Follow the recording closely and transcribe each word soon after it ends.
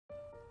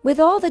With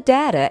all the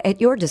data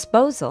at your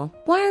disposal,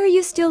 why are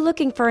you still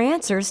looking for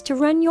answers to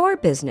run your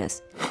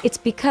business? It's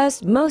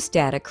because most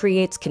data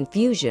creates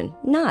confusion,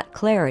 not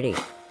clarity.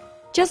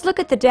 Just look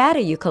at the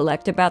data you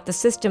collect about the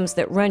systems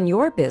that run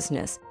your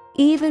business.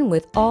 Even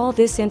with all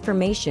this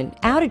information,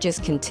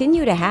 outages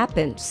continue to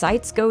happen,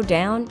 sites go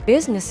down,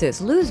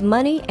 businesses lose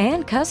money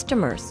and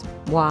customers.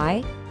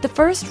 Why? The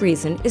first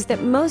reason is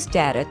that most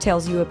data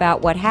tells you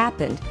about what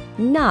happened,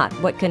 not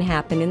what can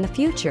happen in the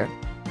future.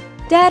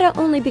 Data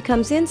only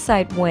becomes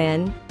insight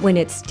when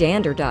it's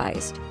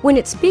standardized, when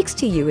it speaks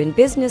to you in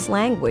business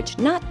language,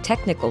 not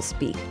technical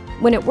speak,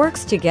 when it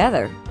works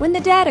together, when the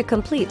data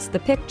completes the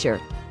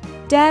picture.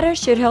 Data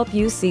should help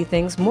you see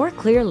things more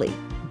clearly,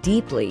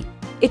 deeply.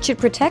 It should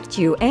protect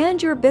you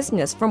and your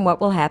business from what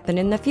will happen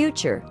in the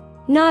future,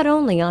 not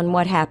only on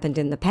what happened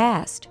in the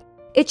past.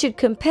 It should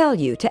compel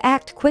you to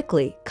act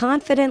quickly,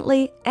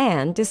 confidently,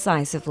 and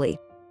decisively.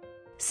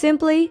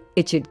 Simply,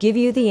 it should give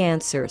you the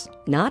answers,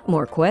 not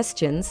more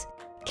questions.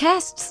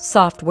 CAST's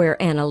software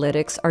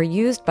analytics are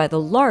used by the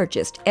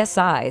largest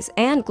SIs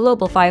and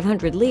Global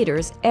 500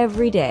 leaders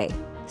every day.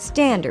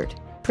 Standard,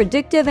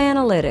 predictive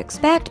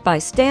analytics backed by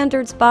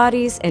standards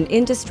bodies and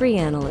industry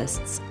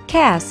analysts.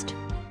 CAST,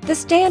 the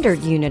standard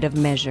unit of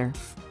measure.